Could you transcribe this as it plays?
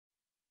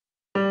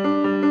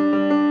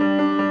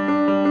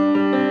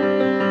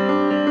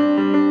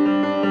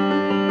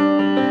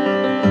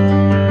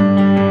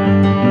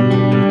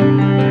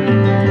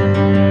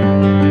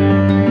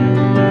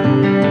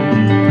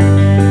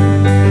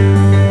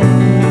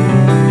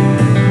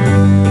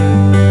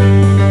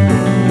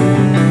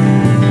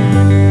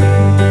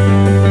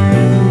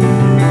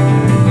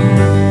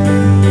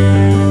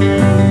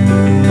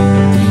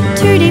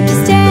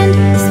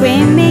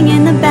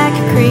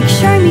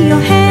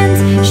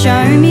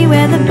me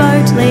where the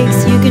boat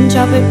leaks. You can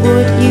chop it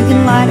wood, you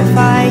can light a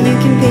fire, you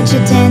can pitch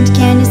a tent.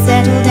 Can you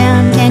settle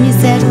down, can you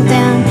settle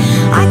down?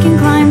 I can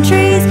climb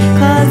trees,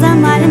 cause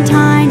I'm light and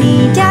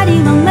tiny. Daddy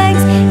long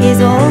legs is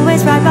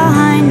always right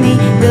behind me.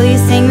 Will you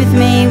sing with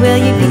me, will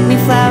you pick me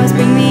flowers,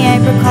 bring me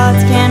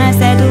apricots? Can I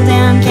settle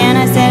down, can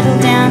I settle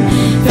down?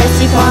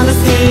 First you plant the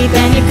seed,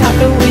 then you cut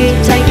the wheat,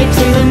 take it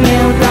to the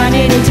mill, grind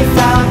it into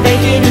flour,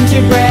 bake it into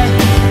bread.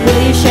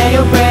 Will you share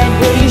your bread,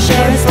 will you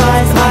share a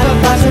slice? I got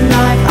butter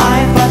knife, I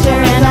have butter,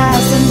 and I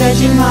have some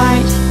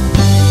Vegemite.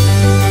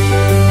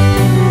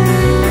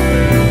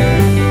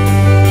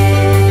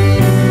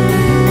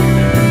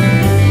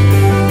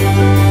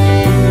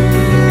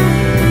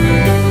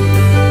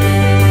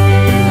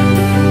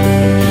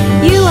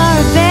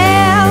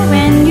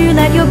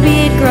 Your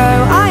beard grow.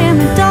 I am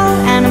a doll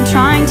and I'm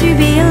trying to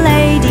be a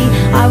lady.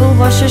 I will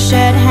wash your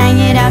shirt, hang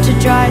it out to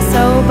dry,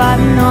 sew a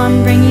button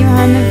on, bring you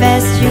home a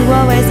vest. You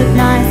always look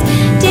nice.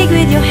 Dig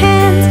with your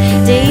hands,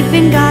 deep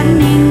in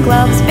gardening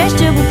gloves,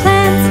 vegetable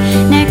plants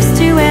next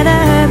to where the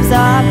herbs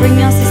are. Bring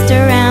your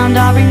sister round,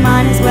 I'll bring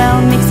mine as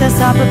well. Mix us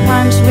up a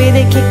punch with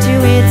a kick to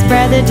it,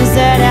 spread the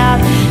dessert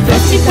out.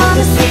 First you plant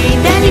the seed,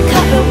 then you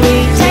cut the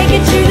wheat, take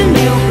it to the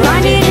mill,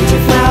 grind it into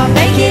flour,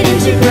 bake